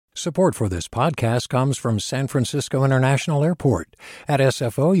Support for this podcast comes from San Francisco International Airport. At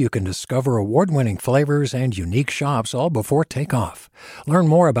SFO, you can discover award-winning flavors and unique shops all before takeoff. Learn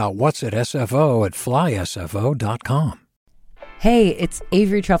more about what's at SFO at flysfo.com. Hey, it's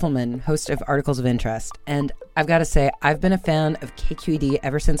Avery Trufelman, host of Articles of Interest, and I've got to say, I've been a fan of KQED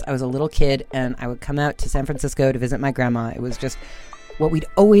ever since I was a little kid, and I would come out to San Francisco to visit my grandma. It was just what we'd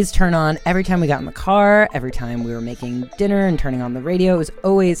always turn on every time we got in the car, every time we were making dinner and turning on the radio. It was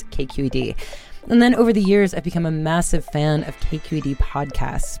always KQED. And then over the years, I've become a massive fan of KQED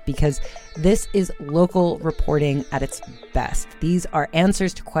podcasts because this is local reporting at its best. These are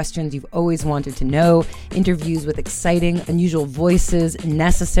answers to questions you've always wanted to know, interviews with exciting, unusual voices,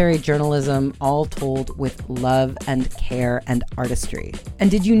 necessary journalism, all told with love and care and artistry. And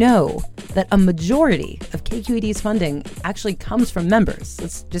did you know that a majority of KQED's funding actually comes from members?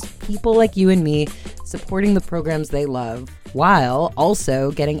 It's just people like you and me supporting the programs they love, while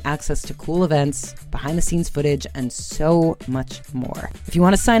also getting access to cool events, behind-the-scenes footage, and so much more. If you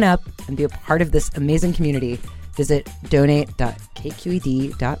want to sign up and be a part of this amazing community, visit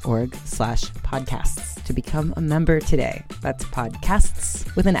donate.kqed.org/podcasts to become a member today. That's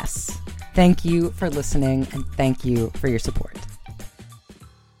podcasts with an S. Thank you for listening, and thank you for your support.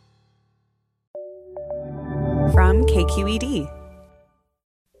 From KQED.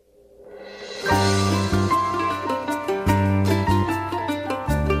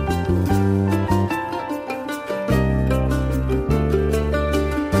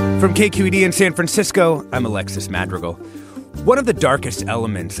 From KQED in San Francisco, I'm Alexis Madrigal. One of the darkest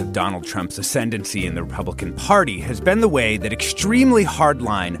elements of Donald Trump's ascendancy in the Republican Party has been the way that extremely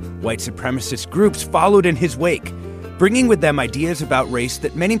hardline white supremacist groups followed in his wake, bringing with them ideas about race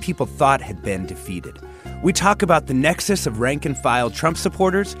that many people thought had been defeated. We talk about the nexus of rank-and-file Trump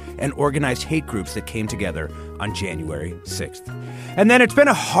supporters and organized hate groups that came together on January 6th. And then it's been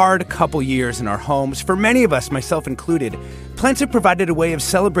a hard couple years in our homes. For many of us, myself included, plants have provided a way of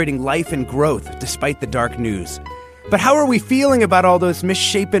celebrating life and growth despite the dark news. But how are we feeling about all those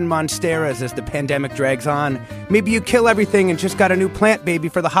misshapen monsteras as the pandemic drags on? Maybe you kill everything and just got a new plant baby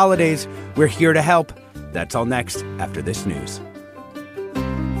for the holidays. We're here to help. That's all next after this news.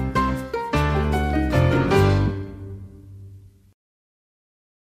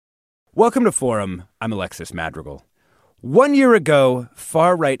 Welcome to Forum. I'm Alexis Madrigal. 1 year ago,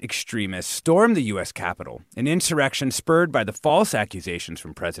 far-right extremists stormed the U.S. Capitol, an insurrection spurred by the false accusations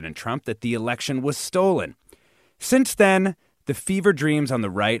from President Trump that the election was stolen. Since then, the fever dreams on the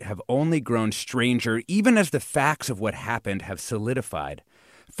right have only grown stranger, even as the facts of what happened have solidified.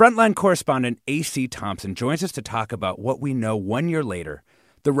 Frontline correspondent A.C. Thompson joins us to talk about what we know 1 year later,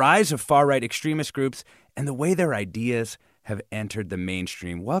 the rise of far-right extremist groups, and the way their ideas have entered the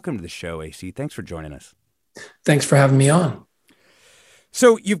mainstream. Welcome to the show, AC. Thanks for joining us. Thanks for having me on.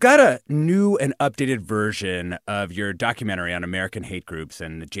 So you've got a new and updated version of your documentary on American hate groups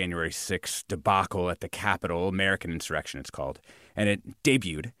and the January 6th debacle at the Capitol, American Insurrection it's called, and it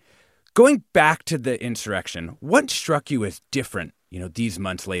debuted. Going back to the insurrection, what struck you as different, these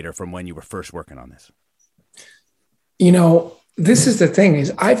months later from when you were first working on this? This is the thing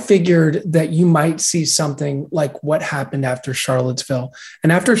is I figured that you might see something like what happened after Charlottesville.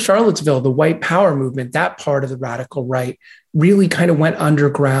 And after Charlottesville, the white power movement, that part of the radical right really kind of went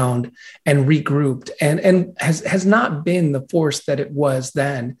underground and regrouped and has not been the force that it was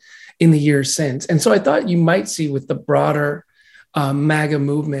then in the years since. And so I thought you might see with the broader MAGA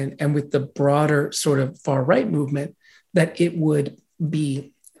movement and with the broader sort of far right movement that it would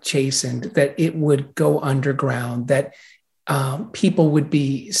be chastened, that it would go underground, that people would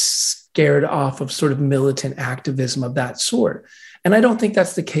be scared off of sort of militant activism of that sort. And I don't think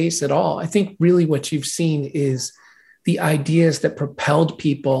that's the case at all. I think really what you've seen is the ideas that propelled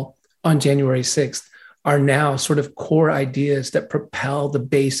people on January 6th are now sort of core ideas that propel the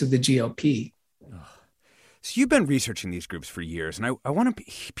base of the GOP. So you've been researching these groups for years, and I want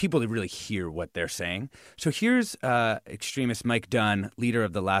people to really hear what they're saying. So here's extremist Mike Dunn, leader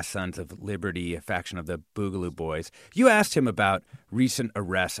of the Last Sons of Liberty, a faction of the Boogaloo Boys. You asked him about recent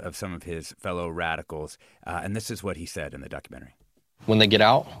arrests of some of his fellow radicals, and this is what he said in the documentary. When they get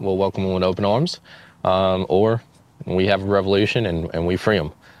out, we'll welcome them with open arms, or we have a revolution and we free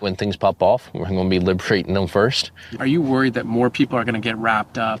them. When things pop off, we're going to be liberating them first. Are you worried that more people are going to get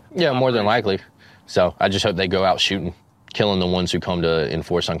wrapped up? Yeah, more than likely. So I just hope they go out shooting, killing the ones who come to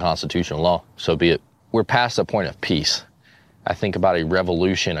enforce unconstitutional law. So be it. We're past the point of peace. I think about a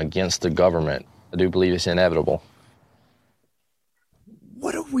revolution against the government. I do believe it's inevitable.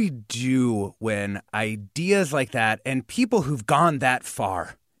 What do we do when ideas like that and people who've gone that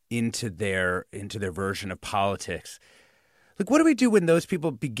far into their version of politics, Like, what do we do when those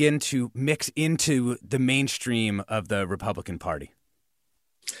people begin to mix into the mainstream of the Republican Party?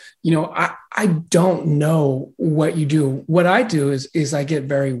 I don't know what you do. What I do is I get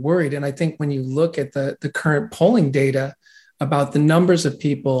very worried. And I think when you look at the current polling data about the numbers of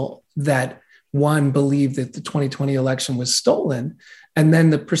people that, one, believe that the 2020 election was stolen, and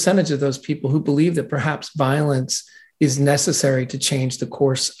then the percentage of those people who believe that perhaps violence is necessary to change the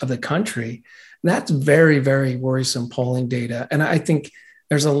course of the country, that's very, very worrisome polling data. And I think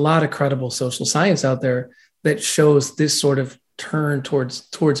there's a lot of credible social science out there that shows this sort of turn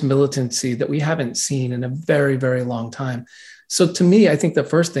towards militancy that we haven't seen in a very, very long time. So to me, I think the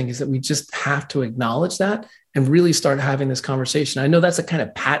first thing is that we just have to acknowledge that and really start having this conversation. I know that's a kind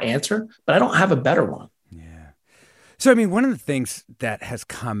of pat answer, but I don't have a better one. So, I mean, one of the things that has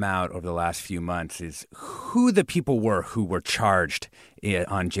come out over the last few months is who the people were who were charged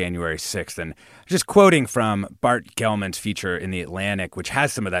on January 6th. And just quoting from Bart Gellman's feature in The Atlantic, which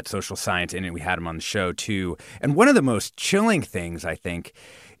has some of that social science in it. We had him on the show, too. And one of the most chilling things, I think,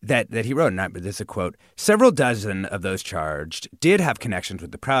 that he wrote, and this is a quote, several dozen of those charged did have connections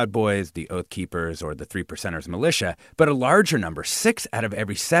with the Proud Boys, the Oath Keepers, or the Three Percenters militia. But a larger number, 6 out of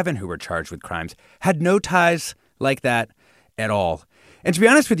every 7 who were charged with crimes, had no ties like that at all. And to be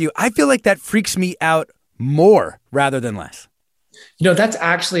honest with you, I feel like that freaks me out more rather than less. That's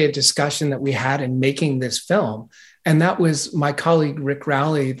actually a discussion that we had in making this film. And that was my colleague, Rick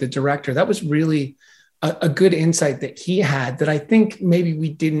Rowley, the director. That was really a good insight that he had that I think maybe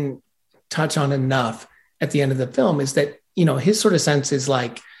we didn't touch on enough at the end of the film, is that, his sort of sense is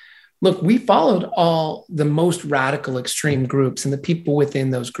like, look, we followed all the most radical extreme groups and the people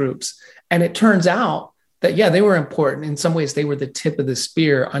within those groups. And it turns out that, yeah, they were important. In some ways, they were the tip of the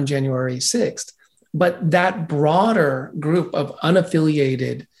spear on January 6th. But that broader group of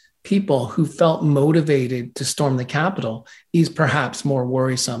unaffiliated people who felt motivated to storm the Capitol is perhaps more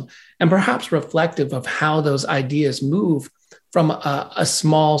worrisome and perhaps reflective of how those ideas move from a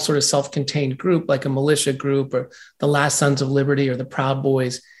small sort of self-contained group like a militia group or the Last Sons of Liberty or the Proud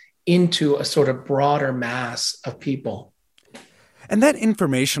Boys into a sort of broader mass of people. And that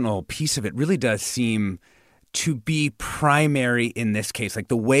informational piece of it really does seem to be primary in this case, like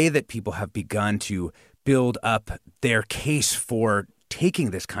the way that people have begun to build up their case for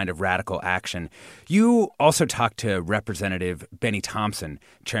taking this kind of radical action. You also talked to Representative Benny Thompson,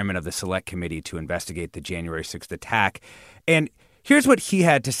 chairman of the Select Committee to investigate the January 6th attack. And here's what he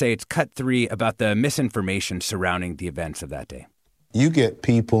had to say. It's cut 3 about the misinformation surrounding the events of that day. You get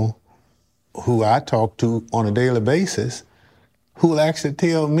people who I talk to on a daily basis who will actually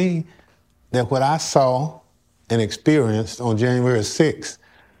tell me that what I saw and experienced on January 6th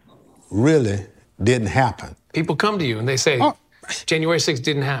really didn't happen. People come to you and they say, January 6th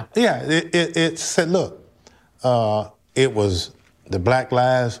didn't happen. Yeah, it said, look, it was the Black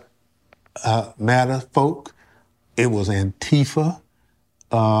Lives Matter folk. It was Antifa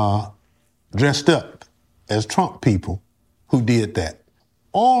dressed up as Trump people who did that.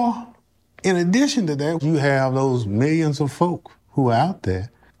 Or, in addition to that, you have those millions of folk who are out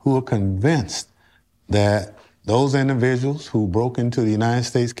there who are convinced that those individuals who broke into the United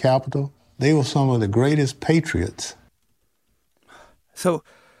States Capitol, they were some of the greatest patriots. So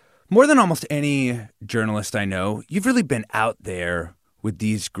more than almost any journalist I know, you've really been out there with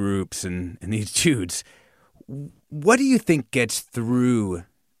these groups and these dudes. What do you think gets through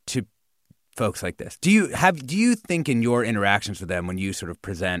to folks like this? Do you think in your interactions with them when you sort of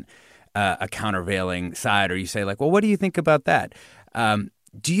present a countervailing side, or you say like, well, what do you think about that?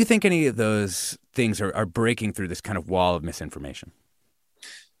 Do you think any of those things are breaking through this kind of wall of misinformation?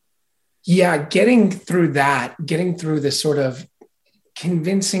 Yeah, getting through this sort of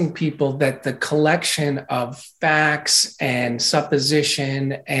convincing people that the collection of facts and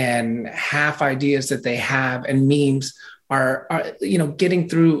supposition and half ideas that they have and memes are getting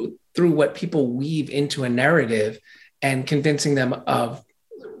through what people weave into a narrative and convincing them of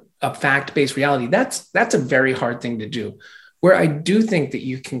a fact-based reality. That's a very hard thing to do. Where I do think that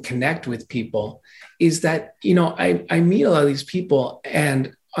you can connect with people is that, I meet a lot of these people,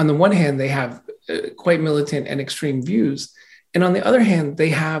 and on the one hand, they have quite militant and extreme views. And on the other hand, they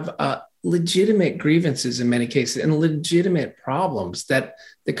have legitimate grievances in many cases and legitimate problems that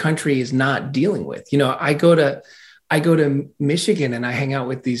the country is not dealing with. I go to Michigan and I hang out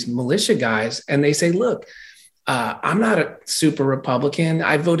with these militia guys, and they say, look, I'm not a super Republican.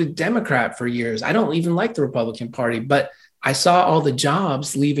 I voted Democrat for years. I don't even like the Republican Party, but I saw all the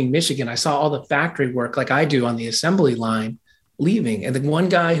jobs leaving Michigan. I saw all the factory work like I do on the assembly line leaving. And the one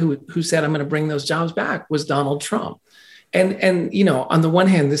guy who said, I'm going to bring those jobs back was Donald Trump. And on the one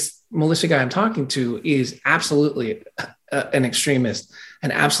hand, this militia guy I'm talking to is absolutely an extremist,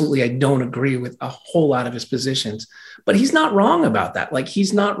 and absolutely I don't agree with a whole lot of his positions, but he's not wrong about that. Like,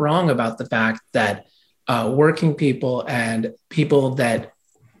 he's not wrong about the fact that working people and people that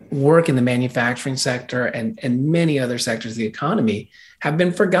work in the manufacturing sector and many other sectors of the economy have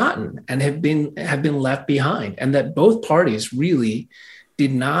been forgotten and have been left behind, and that both parties really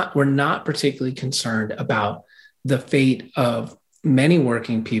were not particularly concerned about the fate of many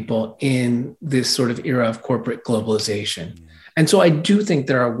working people in this sort of era of corporate globalization. And so I do think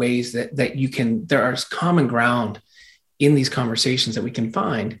there are ways that there is common ground in these conversations that we can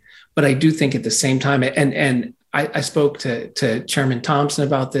find. But I do think at the same time, and I spoke to Chairman Thompson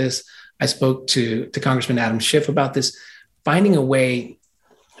about this. I spoke to Congressman Adam Schiff about this, finding a way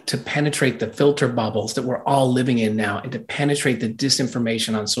to penetrate the filter bubbles that we're all living in now and to penetrate the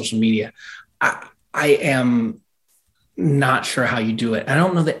disinformation on social media. I am not sure how you do it. I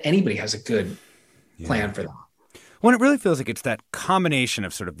don't know that anybody has a good plan for that. Well, it really feels like it's that combination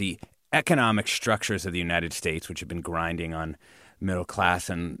of sort of the economic structures of the United States, which have been grinding on middle class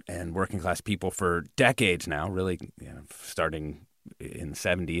and working class people for decades now, really starting in the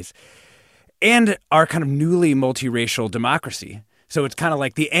 70s, and our kind of newly multiracial democracy. So it's kind of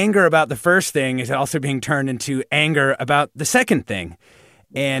like the anger about the first thing is also being turned into anger about the second thing,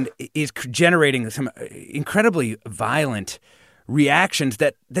 and is generating some incredibly violent reactions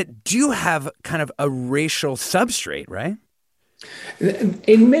that do have kind of a racial substrate, right?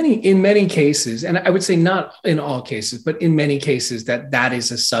 In many cases, and I would say not in all cases, but in many cases that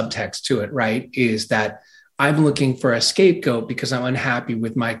is a subtext to it, right? Is that I'm looking for a scapegoat because I'm unhappy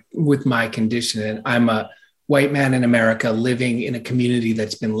with my condition, and I'm a white man in America living in a community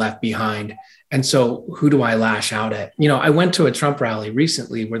that's been left behind. And so who do I lash out at? I went to a Trump rally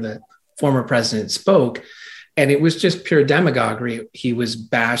recently where the former president spoke, and it was just pure demagoguery. He was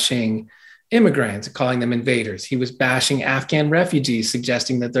bashing immigrants, calling them invaders. He was bashing Afghan refugees,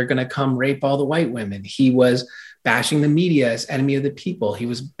 suggesting that they're going to come rape all the white women. He was bashing the media as enemy of the people. He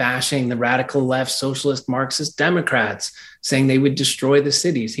was bashing the radical left, socialist, Marxist Democrats, saying they would destroy the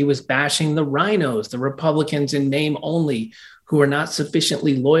cities. He was bashing the rhinos, the Republicans in name only, who are not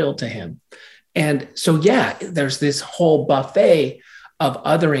sufficiently loyal to him. And so, there's this whole buffet of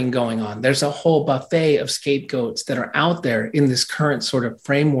othering going on. There's a whole buffet of scapegoats that are out there in this current sort of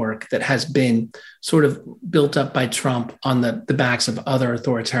framework that has been sort of built up by Trump on the backs of other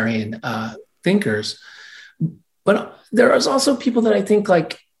authoritarian thinkers. But there is also people that I think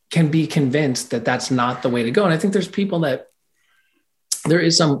can be convinced that that's not the way to go. And I think there's people that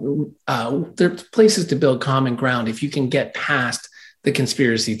there's places to build common ground if you can get past the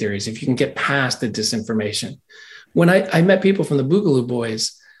conspiracy theories, if you can get past the disinformation. When I met people from the Boogaloo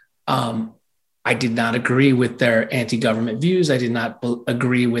Boys, I did not agree with their anti-government views. I did not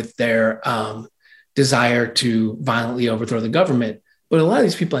agree with their desire to violently overthrow the government. But a lot of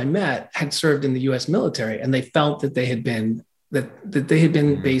these people I met had served in the U.S. military, and they felt that they had been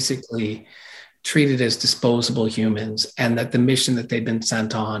basically treated as disposable humans, and that the mission that they'd been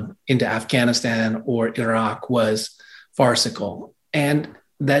sent on into Afghanistan or Iraq was farcical, and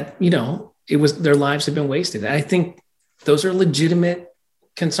that it was their lives had been wasted. And I think those are legitimate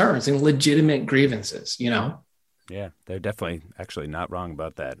concerns and legitimate grievances. Yeah, they're definitely actually not wrong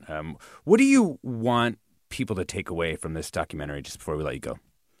about that. What do you want people to take away from this documentary just before we let you go?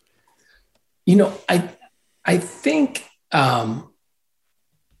 I think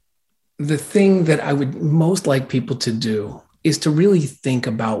the thing that I would most like people to do is to really think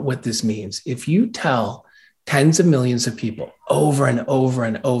about what this means. If you tell tens of millions of people over and over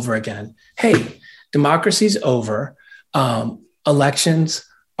and over again, hey, democracy's over, elections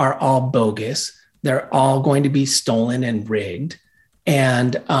are all bogus, they're all going to be stolen and rigged,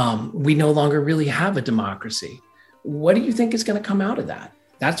 and we no longer really have a democracy. What do you think is going to come out of that?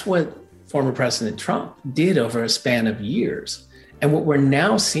 That's what former President Trump did over a span of years. And what we're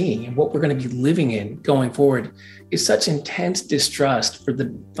now seeing and what we're going to be living in going forward is such intense distrust for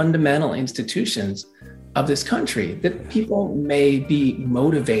the fundamental institutions of this country that people may be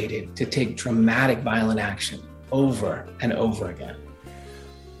motivated to take dramatic violent action over and over again.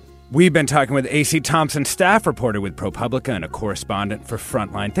 We've been talking with AC Thompson, staff reporter with ProPublica and a correspondent for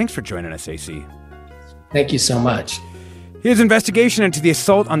Frontline. Thanks for joining us, AC. Thank you so much. His investigation into the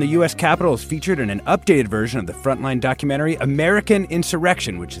assault on the U.S. Capitol is featured in an updated version of the Frontline documentary, American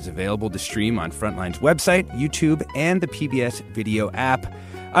Insurrection, which is available to stream on Frontline's website, YouTube, and the PBS video app.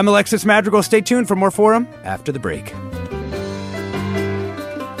 I'm Alexis Madrigal. Stay tuned for more Forum after the break.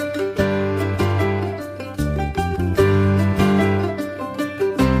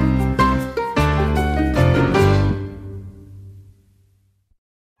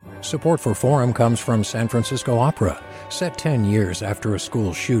 Support for Forum comes from San Francisco Opera. Set 10 years after a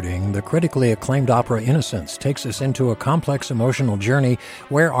school shooting, the critically acclaimed opera Innocence takes us into a complex emotional journey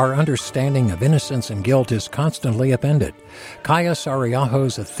where our understanding of innocence and guilt is constantly upended. Kaya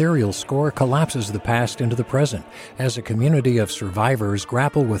Sariaho's ethereal score collapses the past into the present as a community of survivors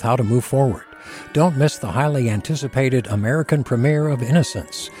grapple with how to move forward. Don't miss the highly anticipated American premiere of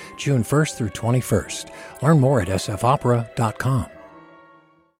Innocence, June 1st through 21st. Learn more at sfopera.com.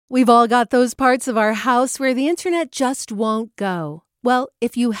 We've all got those parts of our house where the internet just won't go. Well,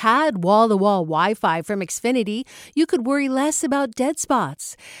 if you had wall-to-wall Wi-Fi from Xfinity, you could worry less about dead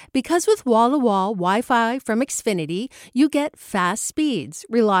spots. Because with wall-to-wall Wi-Fi from Xfinity, you get fast speeds,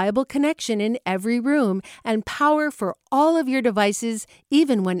 reliable connection in every room, and power for all of your devices,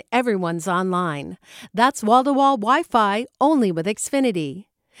 even when everyone's online. That's wall-to-wall Wi-Fi only with Xfinity.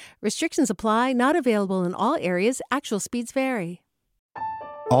 Restrictions apply, not available in all areas. Actual speeds vary.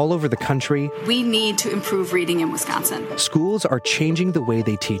 All over the country, we need to improve reading in Wisconsin. Schools are changing the way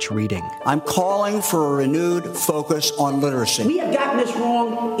they teach reading. I'm calling for a renewed focus on literacy. We have gotten this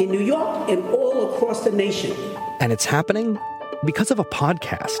wrong in New York and all across the nation. And it's happening because of a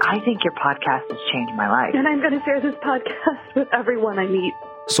podcast. I think your podcast has changed my life. And I'm going to share this podcast with everyone I meet.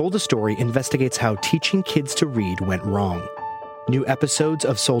 Sold a Story investigates how teaching kids to read went wrong. New episodes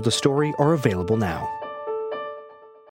of Sold a Story are available now.